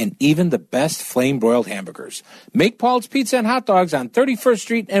 and even the best flame-broiled hamburgers. Make Paul's Pizza and Hot Dogs on 31st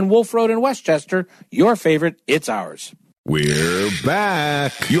Street and Wolf Road in Westchester your favorite. It's ours. We're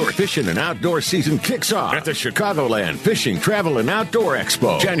back. Your fishing and outdoor season kicks off at the Chicagoland Fishing, Travel, and Outdoor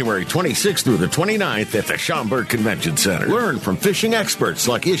Expo, January 26th through the 29th at the Schaumburg Convention Center. Learn from fishing experts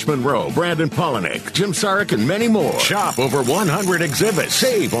like Ish Monroe, Brandon Polinick, Jim Sarek, and many more. Shop over 100 exhibits.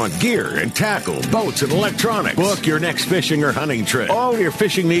 Save on gear and tackle, boats, and electronics. Book your next fishing or hunting trip. All your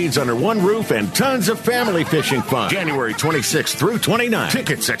fishing needs under one roof and tons of family fishing fun. January 26th through 29th.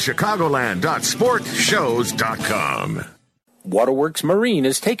 Tickets at chicagoland.sportshows.com. Waterworks Marine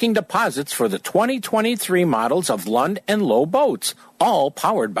is taking deposits for the 2023 models of Lund and Lowe boats, all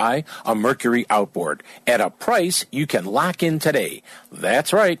powered by a Mercury outboard, at a price you can lock in today.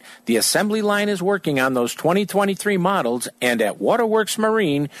 That's right, the assembly line is working on those 2023 models, and at Waterworks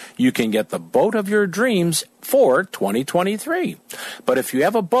Marine, you can get the boat of your dreams for 2023. But if you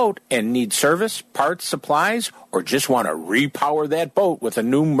have a boat and need service, parts, supplies, or just want to repower that boat with a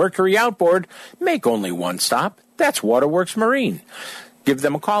new Mercury outboard, make only one stop. That's Waterworks Marine. Give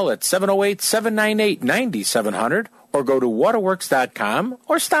them a call at 708-798-9700 or go to waterworks.com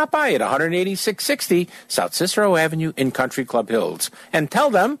or stop by at 18660 South Cicero Avenue in Country Club Hills and tell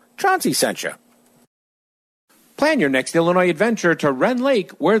them Chauncey sent you. Plan your next Illinois adventure to Wren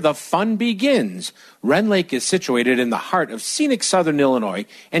Lake, where the fun begins. Wren Lake is situated in the heart of scenic southern Illinois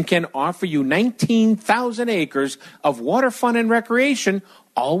and can offer you 19,000 acres of water fun and recreation,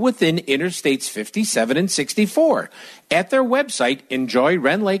 all within Interstates 57 and 64. At their website,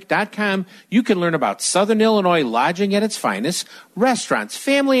 enjoywrenlake.com, you can learn about Southern Illinois lodging at its finest, restaurants,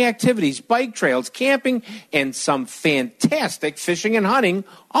 family activities, bike trails, camping, and some fantastic fishing and hunting,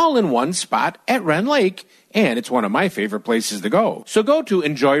 all in one spot at Wren Lake. And it's one of my favorite places to go. So go to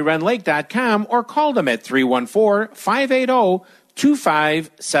enjoywrenlake.com or call them at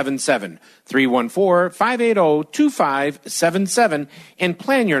 314-580-2577. 314-580-2577 and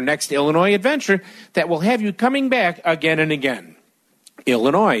plan your next Illinois adventure that will have you coming back again and again.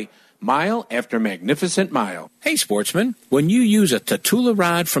 Illinois, mile after magnificent mile. Hey, sportsman, when you use a Tatula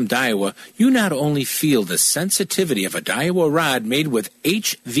rod from Daiwa, you not only feel the sensitivity of a Daiwa rod made with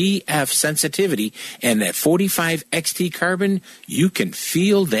HVF sensitivity and that 45 XT carbon, you can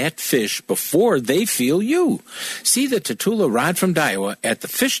feel that fish before they feel you. See the Tatula rod from Daiwa at the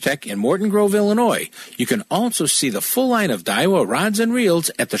Fish Tech in Morton Grove, Illinois. You can also see the full line of Daiwa rods and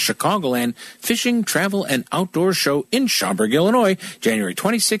reels at the Chicagoland Fishing, Travel, and Outdoor Show in Schaumburg, Illinois, January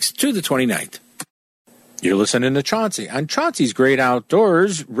 26th to the 29th. You're listening to Chauncey on Chauncey's Great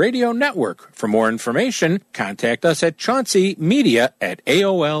Outdoors Radio Network. For more information, contact us at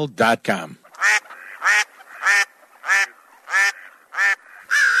chaunceymedia@aol.com.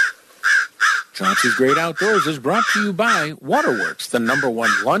 Chauncey's Great Outdoors is brought to you by Waterworks, the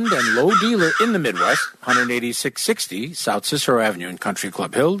 #1 Lund and Lowe dealer in the Midwest, 18660 South Cicero Avenue in Country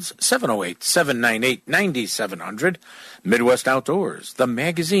Club Hills, 708-798-9700. Midwest Outdoors, the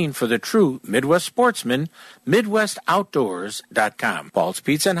magazine for the true Midwest sportsman, MidwestOutdoors.com. Paul's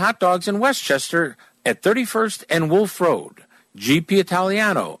Pizza and Hot Dogs in Westchester at 31st and Wolf Road. GP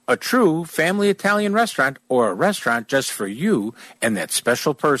Italiano, a true family Italian restaurant or a restaurant just for you and that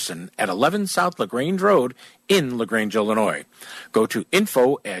special person at 11 South LaGrange Road in LaGrange, Illinois. Go to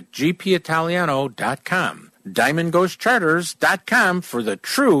info@gpitaliano.com. DiamondGhostCharters.com for the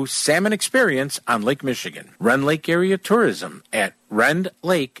true salmon experience on Lake Michigan. Wren Lake Area Tourism at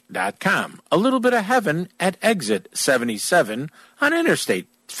wrenlake.com. A little bit of heaven at exit 77 on Interstate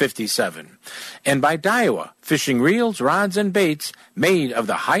 57. And by Daiwa, fishing reels, rods, and baits made of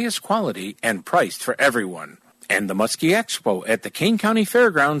the highest quality and priced for everyone. And the Muskie Expo at the Kane County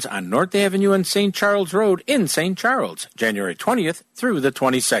Fairgrounds on North Avenue and St. Charles Road in St. Charles, January 20th through the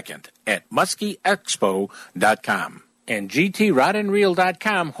 22nd at muskieexpo.com. And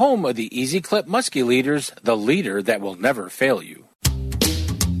GTRodandReel.com, home of the Easy Clip Muskie Leaders, the leader that will never fail you.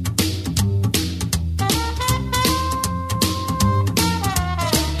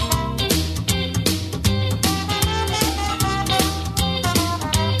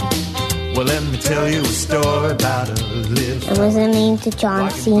 let me tell you a story about a little. I'm listening to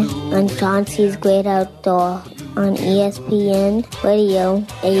Chauncey on Chauncey's Great Outdoor on ESPN Radio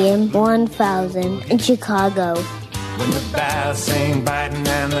AM 1000 in Chicago. When the bass ain't biting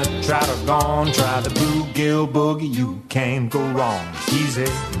and the trout are gone, try the bluegill boogie, you can't go wrong. He's a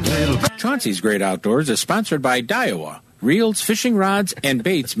little... Chauncey's Great Outdoors is sponsored by Daiwa. Reels, fishing rods, and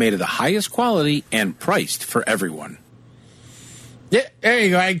baits made of the highest quality and priced for everyone. Yeah, there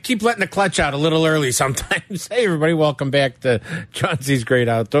you go. I keep letting the clutch out a little early sometimes. Hey, everybody, welcome back to Chauncey's Great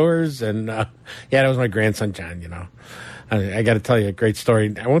Outdoors. And, yeah, that was my grandson, John, you know. I got to tell you a great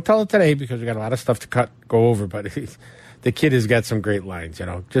story. I won't tell it today because we got a lot of stuff to go over, but the kid has got some great lines, you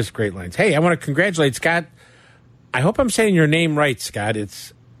know, just great lines. Hey, I want to congratulate Scott. I hope I'm saying your name right, Scott.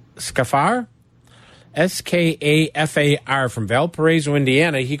 It's Skafar? Skafar from Valparaiso,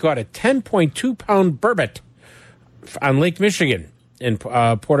 Indiana. He caught a 10.2-pound burbot on Lake Michigan in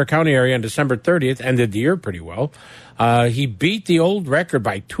Porter County area on December 30th. Ended the year pretty well. He beat the old record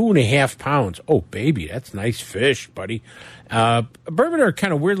by 2.5 pounds. Oh, baby, that's nice fish, buddy. Burbot are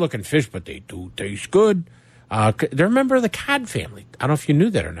kind of weird-looking fish, but they do taste good. They're a member of the cod family. I don't know if you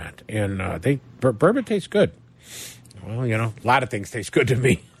knew that or not. And burbot tastes good. Well, you know, a lot of things taste good to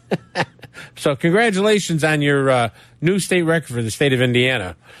me. So congratulations on your new state record for the state of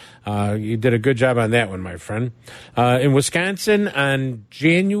Indiana. You did a good job on that one, my friend. In Wisconsin, on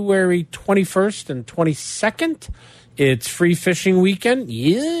January 21st and 22nd, it's free fishing weekend.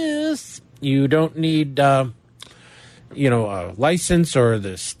 Yes. You don't need, a license or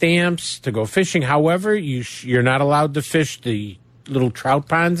the stamps to go fishing. However, you're not allowed to fish the little trout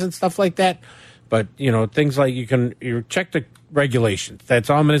ponds and stuff like that. But, you know, things like you check the regulations. That's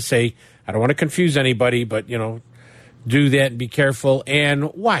all I'm going to say. I don't want to confuse anybody, but, you know, do that and be careful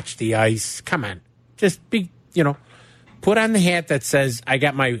and watch the ice. Come on. Just put on the hat that says, I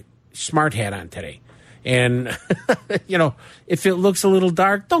got my smart hat on today. And, you know, if it looks a little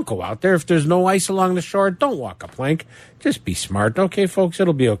dark, don't go out there. If there's no ice along the shore, don't walk a plank. Just be smart. Okay, folks,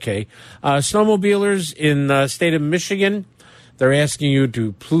 it'll be okay. Snowmobilers in the state of Michigan, they're asking you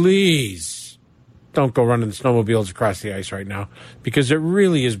to please don't go running the snowmobiles across the ice right now because it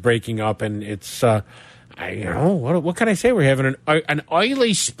really is breaking up, and it's, what can I say? We're having an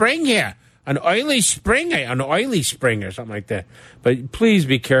oily spring here. An oily spring or something like that. But please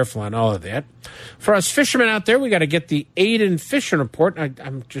be careful on all of that. For us fishermen out there, we got to get the Aiden Fishing Report.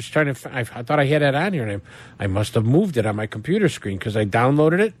 I'm just trying to, I thought I had that on here, and I must have moved it on my computer screen because I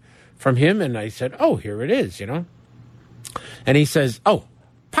downloaded it from him, and I said, oh, here it is, you know. And he says, oh,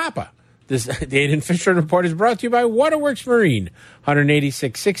 Papa, the Aiden Fishing Report is brought to you by Waterworks Marine,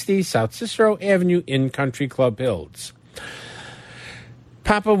 18660 South Cicero Avenue in Country Club Hills.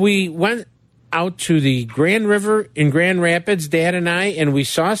 Papa, we went out to the Grand River in Grand Rapids, Dad and I, and we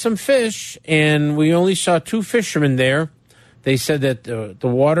saw some fish, and we only saw 2 fishermen there. They said that the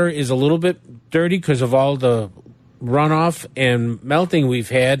water is a little bit dirty because of all the runoff and melting we've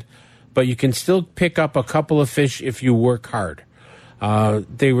had, but you can still pick up a couple of fish if you work hard.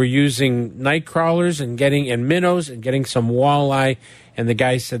 They were using night crawlers and minnows and getting some walleye, and the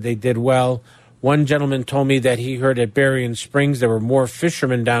guy said they did well. One gentleman told me that he heard at Berrien Springs there were more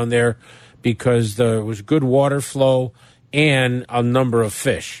fishermen down there because there was good water flow and a number of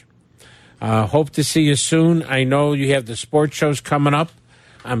fish. Hope to see you soon. I know you have the sports shows coming up.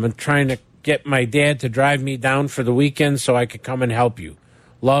 I'm trying to get my dad to drive me down for the weekend so I could come and help you.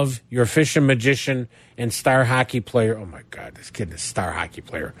 Love, your fishing magician and star hockey player. Oh, my God, this kid is a star hockey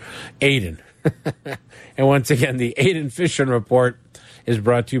player. Aiden. And once again, the Aiden Fishing Report is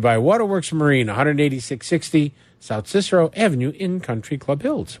brought to you by Waterworks Marine, 18660 South Cicero Avenue in Country Club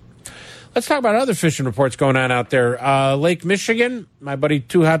Hills. Let's talk about other fishing reports going on out there. Lake Michigan, my buddy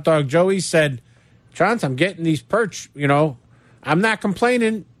Two Hot Dog Joey said, Chance, I'm getting these perch, you know. I'm not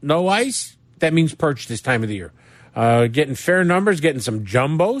complaining. No ice. That means perch this time of the year. Getting fair numbers, getting some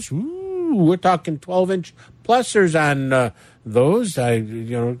jumbos. Ooh, we're talking 12-inch plusers on those.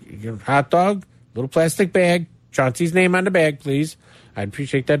 Hot dog, little plastic bag. Chauncey's name on the bag, please. I'd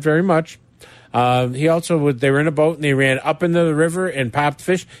appreciate that very much. They were in a boat and they ran up into the river and popped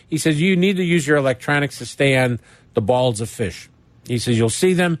fish. He says, you need to use your electronics to stay on the balls of fish. He says, you'll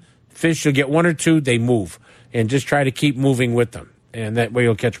see them, fish, you'll get 1 or 2, they move. And just try to keep moving with them. And that way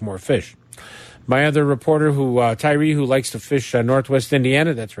you'll catch more fish. My other reporter, Tyree, who likes to fish northwest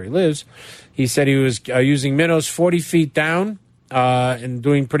Indiana, that's where he lives, he said he was using minnows 40 feet down and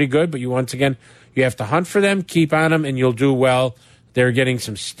doing pretty good. But you have to hunt for them, keep on them, and you'll do well. They're getting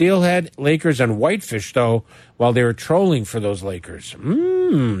some steelhead, Lakers, and whitefish, though, while they were trolling for those Lakers.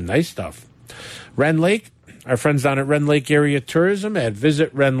 Nice stuff. Wren Lake, our friends down at Ren Lake Area Tourism at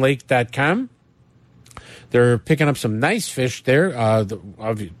visitrenlake.com. They're picking up some nice fish there.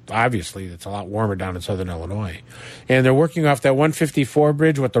 Obviously, it's a lot warmer down in southern Illinois. And they're working off that 154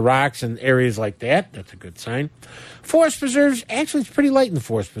 bridge with the rocks and areas like that. That's a good sign. Forest preserves, actually, it's pretty light in the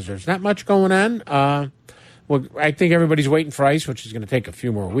forest preserves. Not much going on. Well, I think everybody's waiting for ice, which is going to take a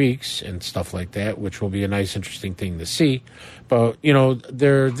few more weeks and stuff like that, which will be a nice, interesting thing to see. But,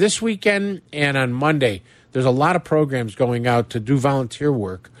 they're this weekend and on Monday, there's a lot of programs going out to do volunteer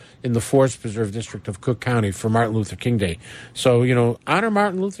work in the Forest Preserve District of Cook County for Martin Luther King Day. So, honor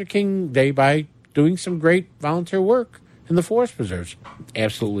Martin Luther King Day by doing some great volunteer work in the Forest Preserves.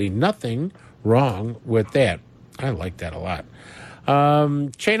 Absolutely nothing wrong with that. I like that a lot.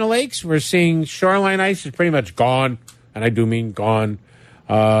 Chain of Lakes, we're seeing shoreline ice is pretty much gone, and I do mean gone.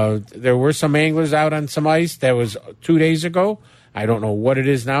 There were some anglers out on some ice. That was 2 days ago. I don't know what it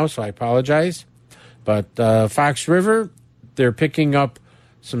is now, so I apologize. But Fox River, they're picking up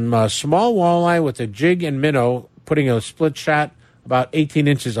some small walleye with a jig and minnow, putting a split shot about 18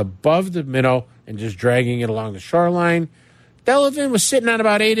 inches above the minnow and just dragging it along the shoreline. Delavan was sitting on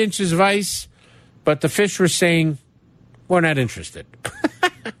about 8 inches of ice, but the fish were saying, we're not interested.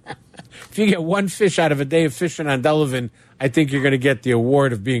 If you get one fish out of a day of fishing on Delavan, I think you're going to get the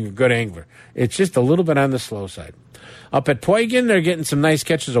award of being a good angler. It's just a little bit on the slow side. Up at Poygan, they're getting some nice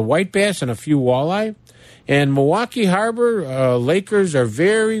catches of white bass and a few walleye. And Milwaukee Harbor, Lakers are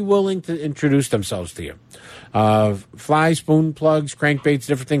very willing to introduce themselves to you. Fly, spoon plugs, crankbaits,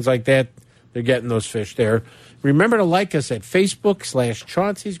 different things like that. They're getting those fish there. Remember to like us at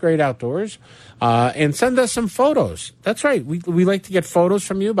Facebook/Chauncey's Great Outdoors and send us some photos. That's right. We like to get photos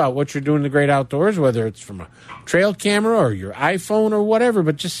from you about what you're doing in the Great Outdoors, whether it's from a trail camera or your iPhone or whatever.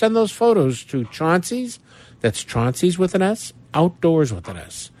 But just send those photos to Chauncey's. That's Chauncey's with an S, Outdoors with an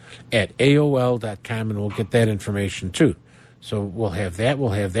S, at AOL.com, and we'll get that information too. So we'll have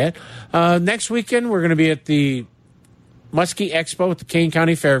that. Next weekend, we're going to be at the Muskie Expo at the Kane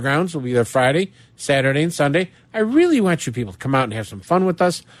County Fairgrounds. We'll be there Friday, Saturday, and Sunday. I really want you people to come out and have some fun with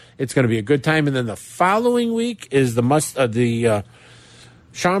us. It's going to be a good time. And then the following week is the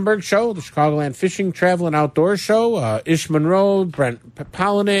Schaumburg Show, the Chicagoland Fishing, Travel, and Outdoor Show. Ish Monroe, Brent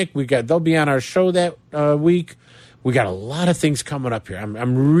Polinick, they'll be on our show that week. We got a lot of things coming up here.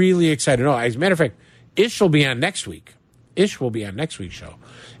 I'm really excited. No, as a matter of fact, Ish will be on next week. Ish will be on next week's show.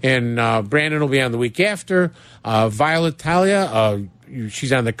 And Brandon will be on the week after. Violet Talia,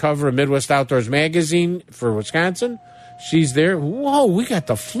 she's on the cover of Midwest Outdoors Magazine for Wisconsin. She's there. Whoa, we got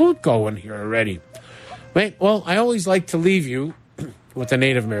the flute going here already. Wait, well, I always like to leave you with a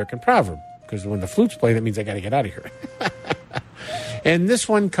Native American proverb, because when the flutes play, that means I got to get out of here. And this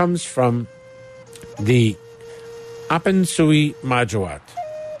one comes from the Apensui Majuat.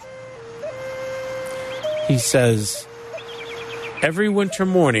 He says, every winter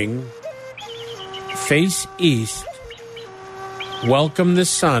morning, face east, welcome the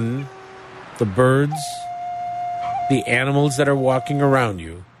sun, the birds, the animals that are walking around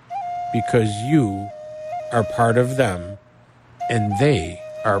you, because you are part of them and they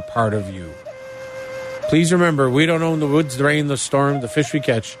are part of you. Please remember, we don't own the woods, the rain, the storm, the fish we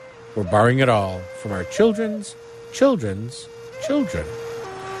catch. We're borrowing it all from our children's children's children.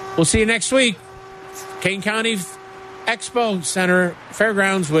 We'll see you next week. Kane County Expo Center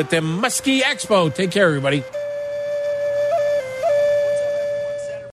Fairgrounds with the Muskie Expo. Take care, everybody.